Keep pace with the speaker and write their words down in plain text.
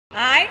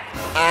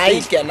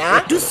I,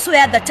 Kennar, do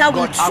swear that I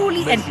will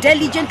truly and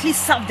diligently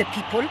serve the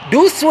people.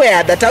 Do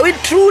swear that I will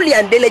truly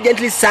and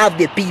diligently serve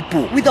the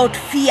people. Without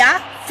fear,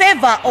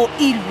 favor, or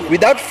ill will.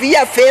 Without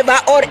fear, favor,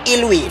 or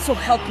ill will. So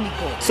help me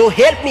God. So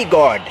help me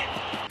God.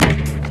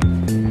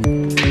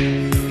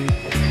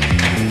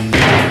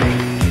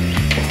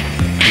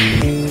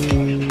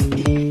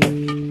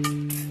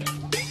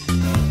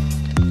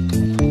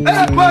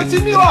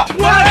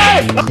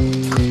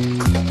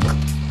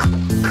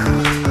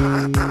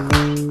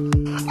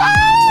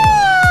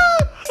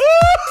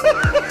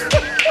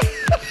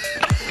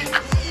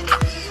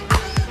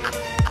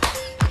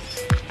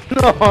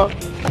 No.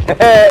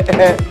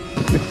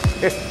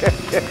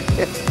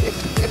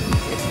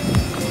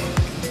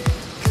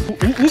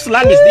 Whose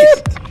land is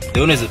this? The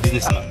owner is a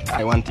businessman.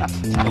 I want it.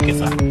 Okay,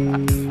 sir.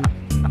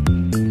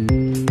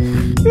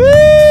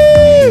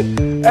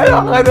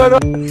 I don't know.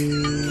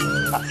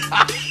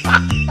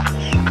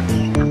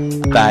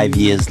 5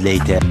 years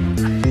later.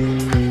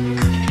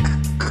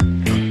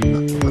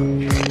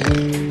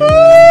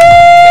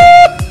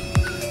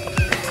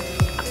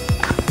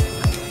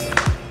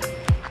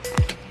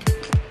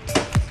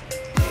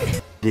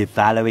 The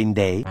following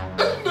day.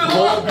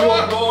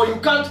 No, you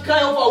can't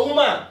cry over a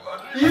woman.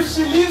 If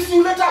she leaves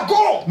you, let her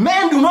go.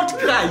 Men do not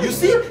cry. You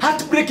see,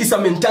 heartbreak is a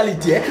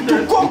mentality.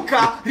 To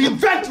conquer,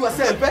 reinvent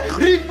yourself,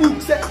 read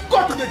books,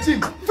 go to the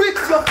gym,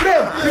 fix your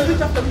frame.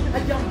 Repeat after me. I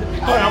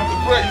am the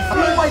Christ.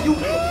 Who are you?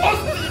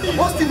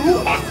 Austin who?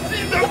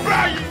 Austin the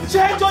Christ.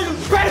 Change or you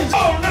perish.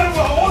 Oh, never.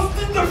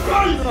 Austin the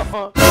Christ.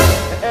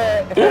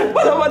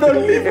 Panama,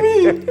 don't leave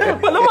me.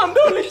 Panama, I'm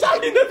the only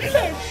child in the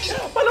village.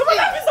 Panama,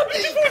 life is a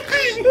beautiful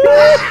thing.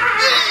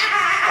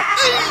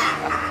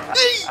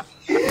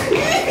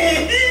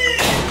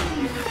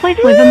 Please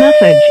leave a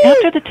message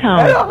after the tone.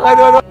 I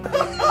don't know.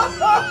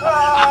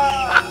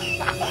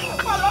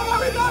 Panama,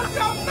 we don't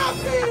have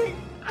nothing.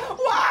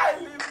 Why?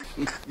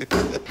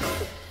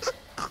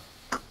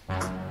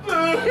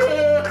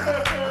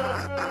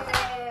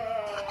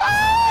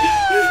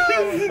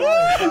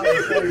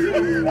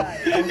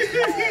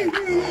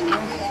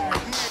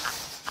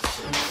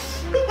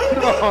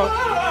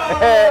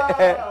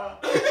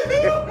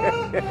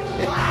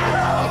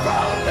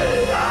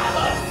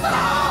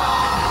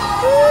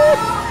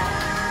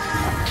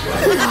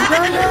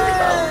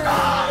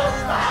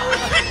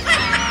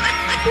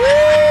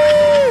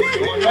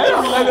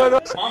 I don't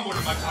know.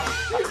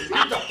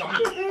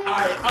 I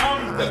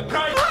am the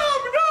Christ.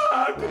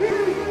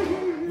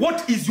 What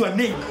is your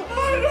name? I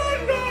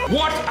don't know.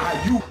 What are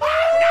you?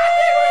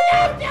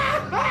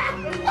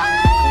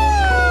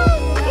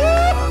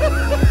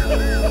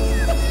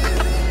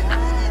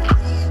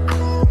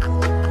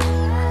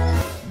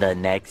 The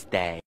next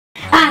day.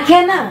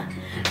 Kennar.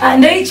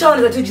 Ndio hicho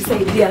ndio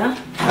tujisaidia.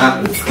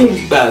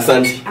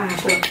 Asante.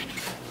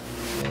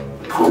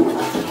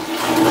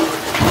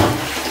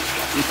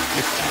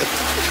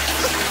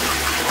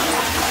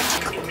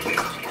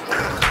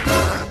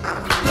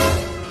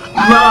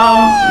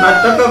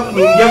 Nataka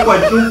kuingia kwa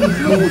chuku.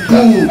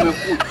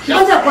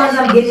 Ngoja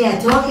kwanza mgeni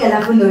atoke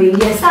alafu ndio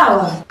uingie,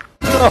 sawa?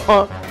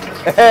 No.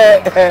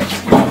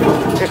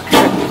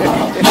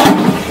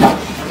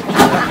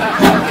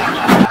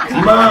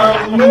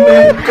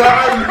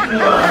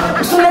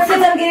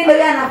 Tunasema mgeni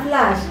ndio ana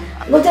flash.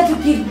 Ngoja tu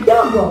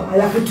kidogo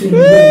alafu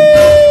tuingie.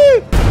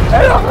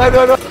 I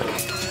don't know.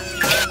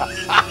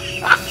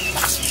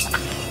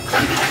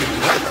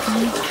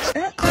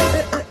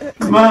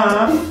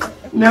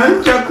 Na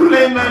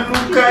chakula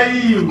inanuka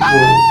hivyo.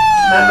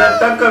 Na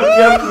nataka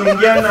pia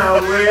kuingia na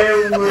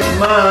wewe.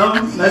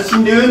 Na si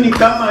ndio ni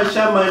kama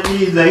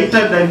ashamaliza.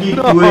 Ita dadi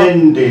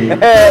tuende.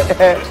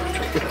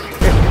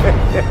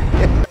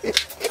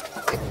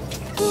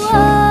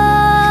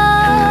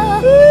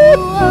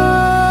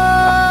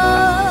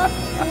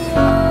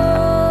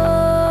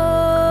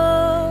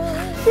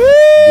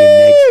 The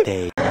next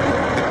day.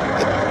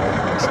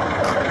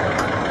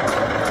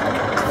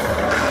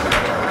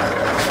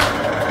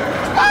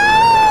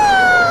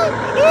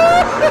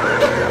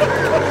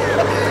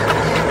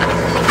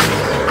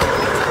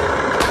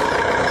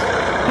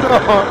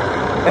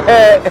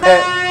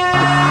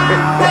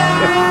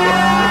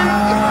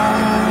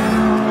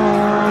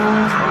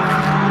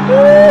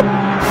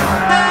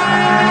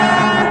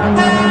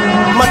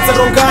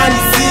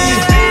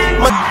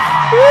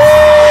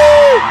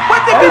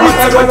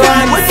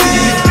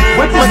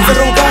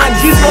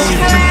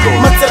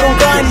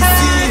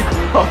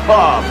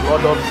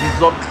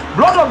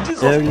 Blood of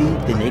Jesus. Early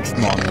the next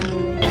morning.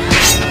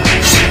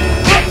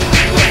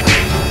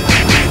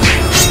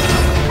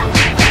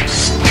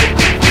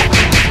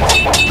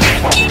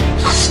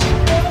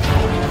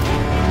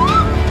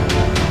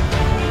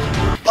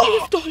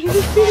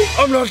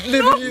 I'm not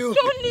leaving you.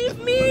 Don't leave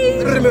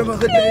me. Remember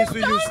the days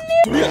we used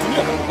to be.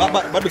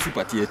 Bado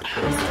sipati yetu.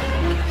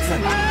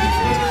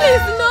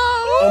 Please no.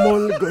 I'm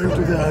only going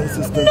to the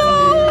ancestors. No.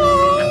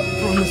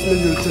 Promise me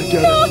you'll take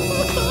care of me.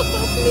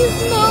 Please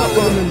no.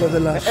 Remember the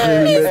last time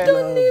we Please met,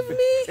 don't love. leave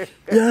me.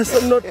 Yes,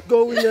 I'm not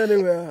going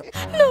anywhere.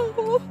 No.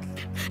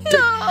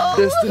 No.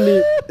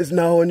 Destiny is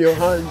now on your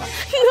hands.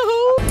 No.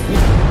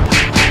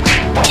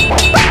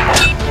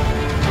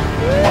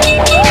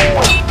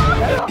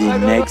 The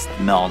next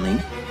morning.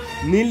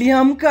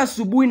 Niliamka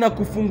asubuhi na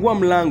kufungua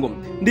mlango.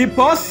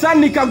 Ndiposa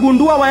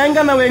nikagundua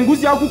wahenga na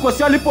wenguzi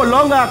hawakukosea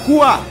walipolonga ya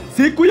kuwa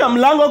siku ya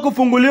mlango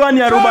kufunguliwa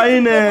ni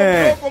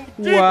 40.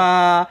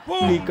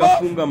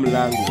 Nikafunga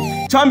mlango.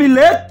 Chambi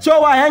lecho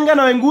wahenga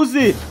na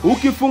wenguzi,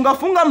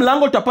 ukifunga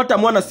mlango utapata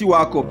mwana si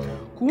wako.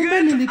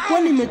 Kumbe nilikuwa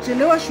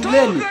nimechelewa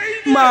shuleni.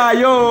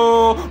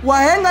 Mayo,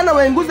 wahenga na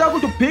wenguzi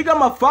hawakutupiga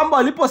mafamba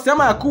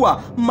waliposema ya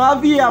kuwa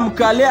mavi ya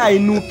mkale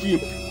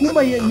hainuki.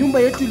 Kumbe nyumba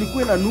yetu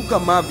ilikuwa inanuka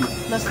mavi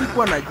na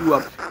sikuwa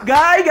najua.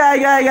 Gai.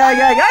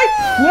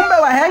 Kumbe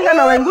wahenga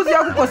na wenguzi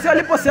hawakukosea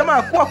waliposema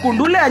ya kuwa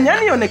kundule ya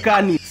nyani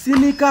ionekani. Si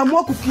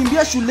nikaamua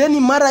kukimbia shuleni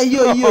mara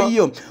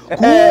hiyo.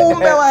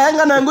 Kumbe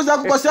wahenga na wenguzi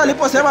hawakukosea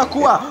waliposema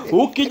kuwa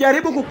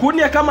ukijaribu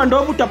kukunia kama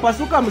ndovu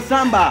utapasuka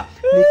msamba.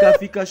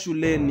 Nikafika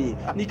shuleni,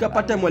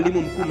 nikapata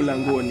mwalimu mkuu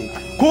mlangoni.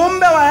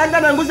 Kumbe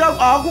wahenga na wenguzi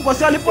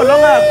hawakukosea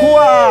walipolonga ya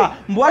kuwa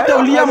mbwate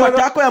ulia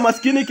matako ya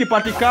maskini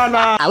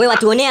ikipatikana. Wewe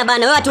watuonea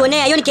bana, wewe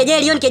watuonea. Hiyo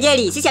ni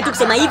kejeli. Sisi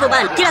hatukusema hivyo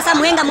bana. Kila saa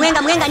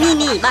muhenga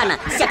nini bana?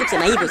 Sisi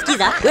hatukusema hivyo.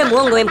 Sikiza, wewe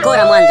muongo, wewe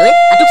mkora mwanzo,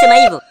 hatukusema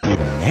hivyo.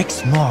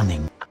 Next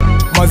morning.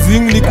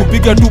 Mazingli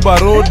kupiga tu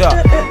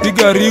baroda,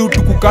 piga riu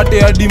tukukate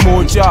hadi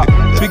mocha,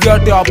 piga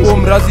te hapo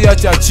mrazi ya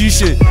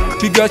chachishe,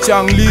 piga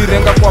changli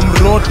renga kwa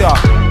mrota.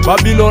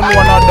 Babylon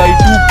wanadai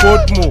tu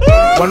potmo,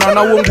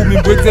 wanana uongu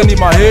mimbweze ni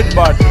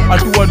maheadbutt,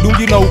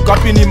 atuwadungi na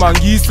ukapi ni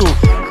mangiso.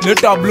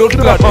 Leta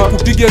bloodclot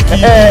kupige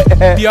kiki,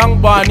 tiang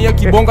bani ya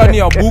kibonga ni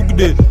ya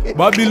bugde.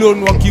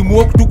 Babylon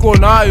wakimwok tuko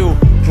nayo,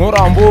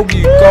 ngora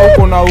mbogi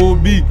kauko na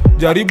obi.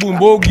 Jaribu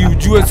mbogi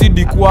ujue si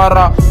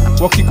dikwara,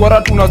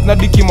 wakikwara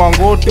tunaznadi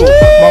kimangoto.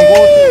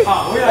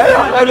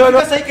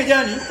 Sasa hiki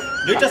jani,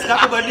 ndio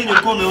itasikapo badini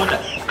nilikuwa umeona.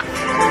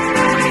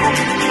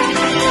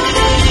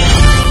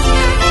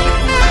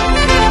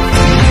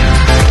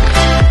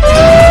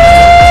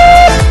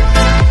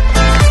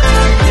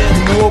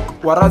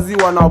 Warazi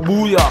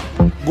wanabuya,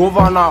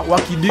 governor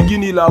wakidigi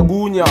ni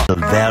lagunya. The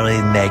very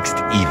next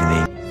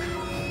evening.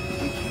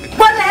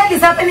 What the heck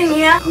is happening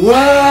here?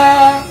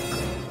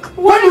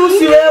 Kwani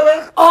usi wewe?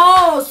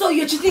 Oh, so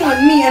you're cheating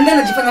on me and then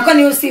unajifanya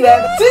kwani usi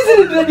wewe?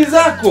 Sisi ni dread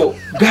zako.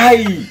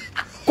 Gai.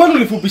 Kwani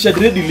ulifupisha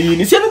dread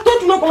lini? Si hata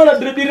tunakuwa na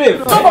dread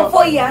refu. So for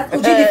 4 years,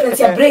 ujui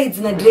difference ya braids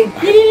na dread.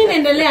 Nini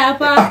inaendelea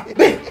hapa?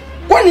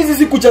 Kwani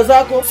hizi kucha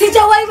zako?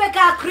 Sijawahi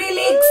weka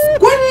acrylics.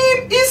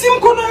 Kwani hizi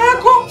mkono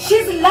yako?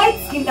 She's light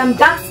skin, I'm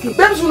dark skin.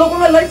 Babes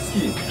unakuwa light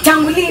skin.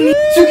 Tangu lini?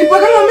 Si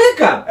ukipaka na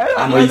makeup?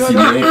 Ama hizi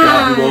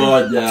makeup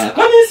ngoja.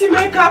 Kwani hizi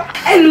makeup?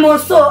 And more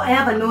so, I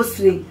have a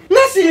nose ring.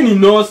 Nasi ni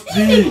nose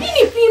ring. Nini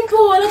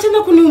pimple?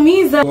 Anachana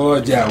kuniumiza.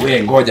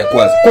 Ngoja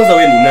kwanza. Kwanza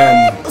wewe ni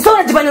nani? So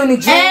unajifanya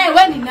unijua?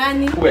 Wewe ni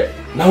nani? Wewe.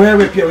 Na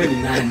wewe pia wewe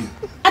ni nani?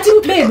 Ati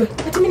babe,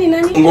 ati mimi ni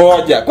nani?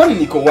 Ngoja, kwani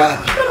niko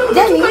wapi?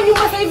 Jani, Kwa nyumba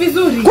sasa hivi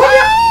vizuri.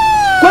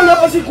 Kwani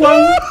hapa si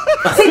kwangu?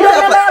 Si ndo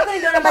namba yako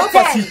ndio namba 10.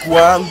 Hapa si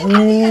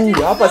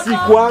kwangu. Hapa si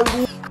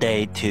kwangu.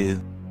 Day 2.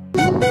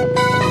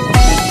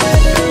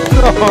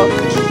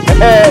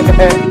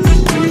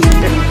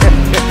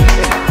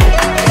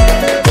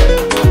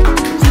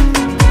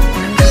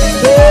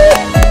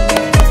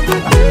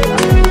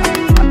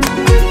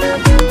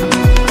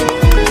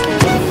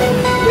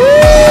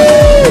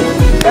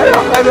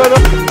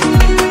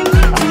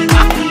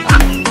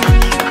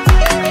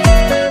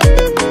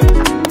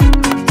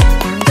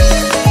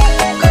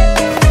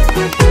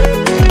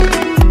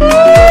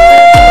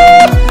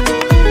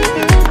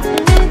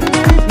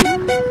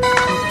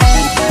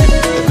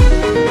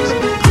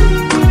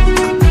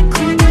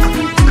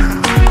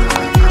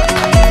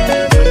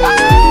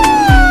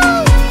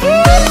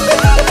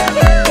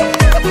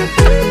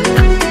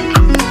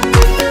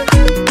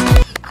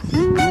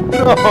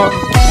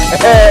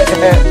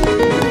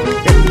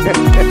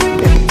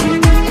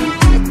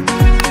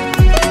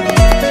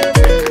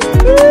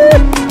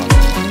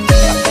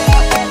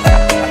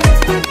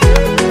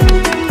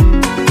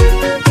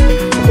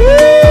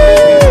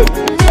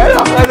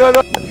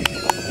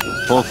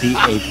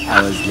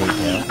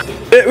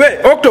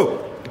 We, Okto,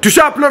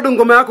 tusha upload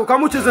ngoma yako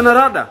kama ucheze na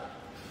rada.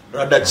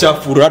 Rada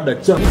chafu.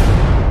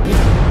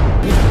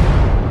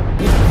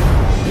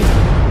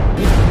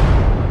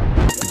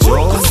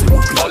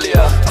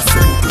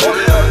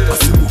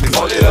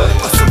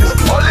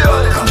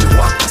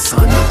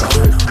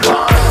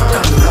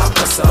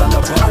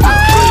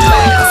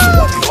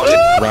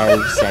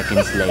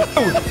 Seconds later.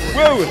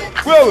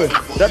 Wewe.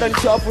 Rada ni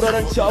chafu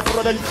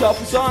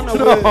sana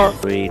wewe.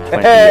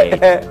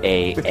 3:28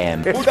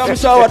 a.m.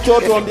 Udamsha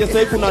watoto ambia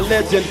sasa kuna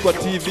legend kwa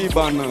TV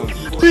bana.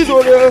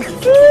 Pizo.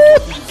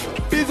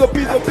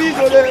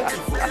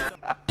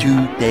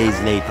 2 days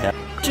later.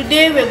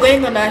 Today we're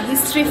going on our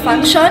history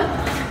function.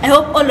 I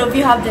hope all of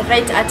you have the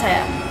right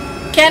attire.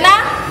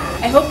 Kennar,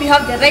 I hope you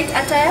have the right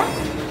attire.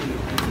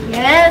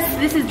 Yes,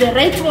 this is the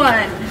right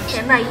one.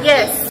 Kennar,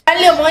 yes.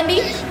 Omondi,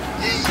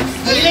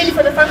 are you ready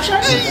for the function?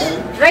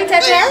 Right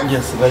attire?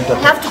 Yes, right attire.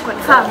 You have to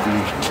confirm.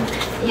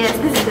 Yes,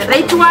 this is the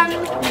right one.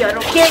 You're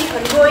okay, you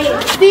can go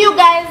in. See you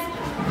guys.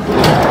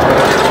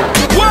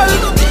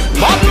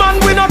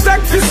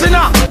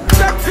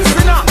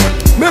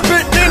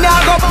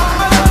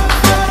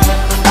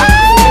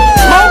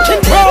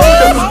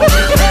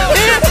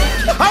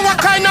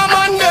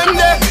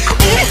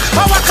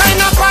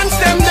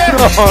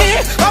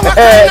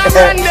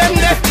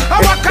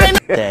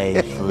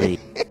 Day 3.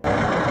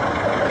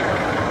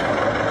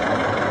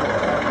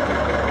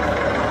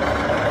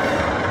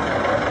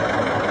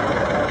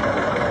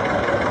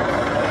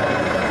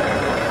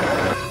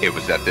 It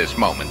was at this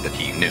moment that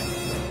he knew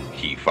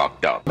he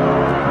fucked up.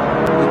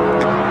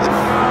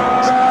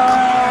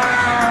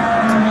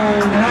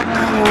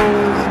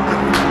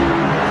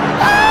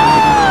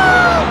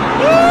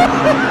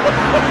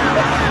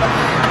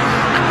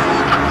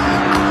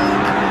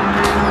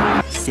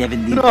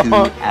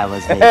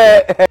 Hours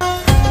later.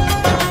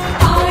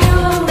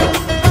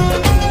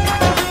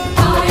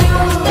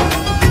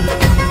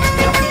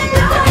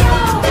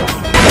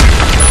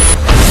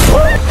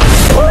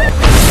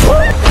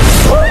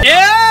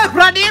 Yeah,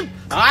 Pradeep!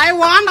 I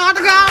want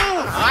autograph!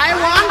 I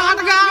want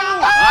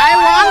autograph! I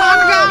want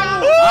autograph!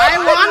 I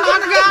want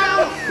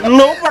autograph!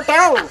 No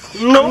Patel!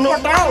 No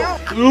Patel!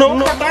 No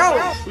Patel!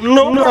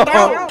 No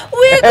Patel!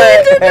 We're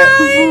going to die!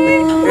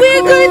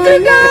 We're going to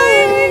die!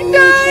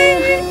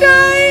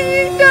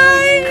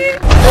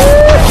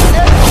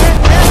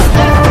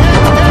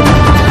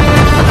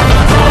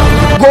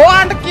 Go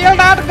and kill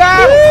that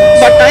guy!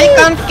 But I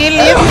can't kill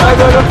him!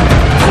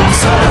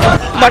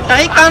 But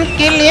I can't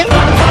kill him!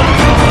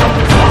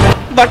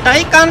 But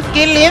I can't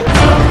kill him!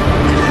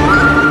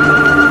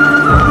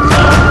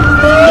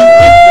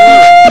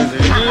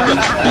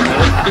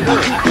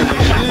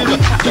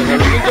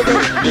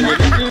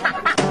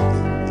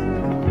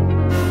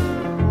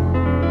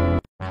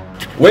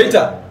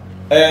 Waiter,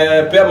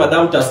 pea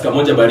madam taska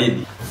moja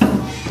baridi.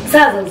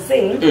 Sasa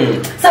using.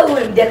 Sasa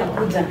wewe mdia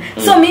kakuja.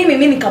 So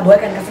mimi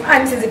nikaboeka nikasema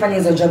mimi siwezi fanya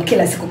hizo job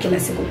kila siku.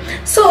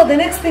 So the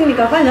next thing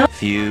nikafanya.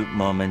 Few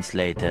moments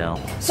later.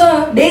 So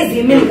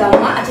Daisy mimi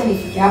nikaamua acha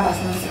nifike hapa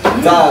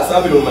sasa.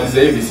 Sasa vile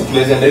umaliza hivi, si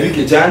tunaweza enda hivi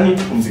kijani,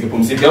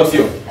 pumzike au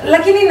sio?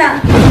 Lakini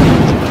na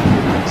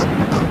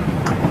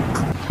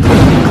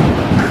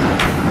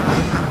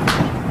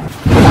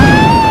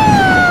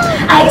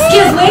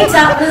excuse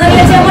waiter, unaweza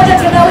niletea moja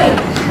tena wewe?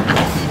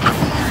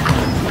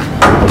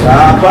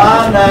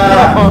 Hapana.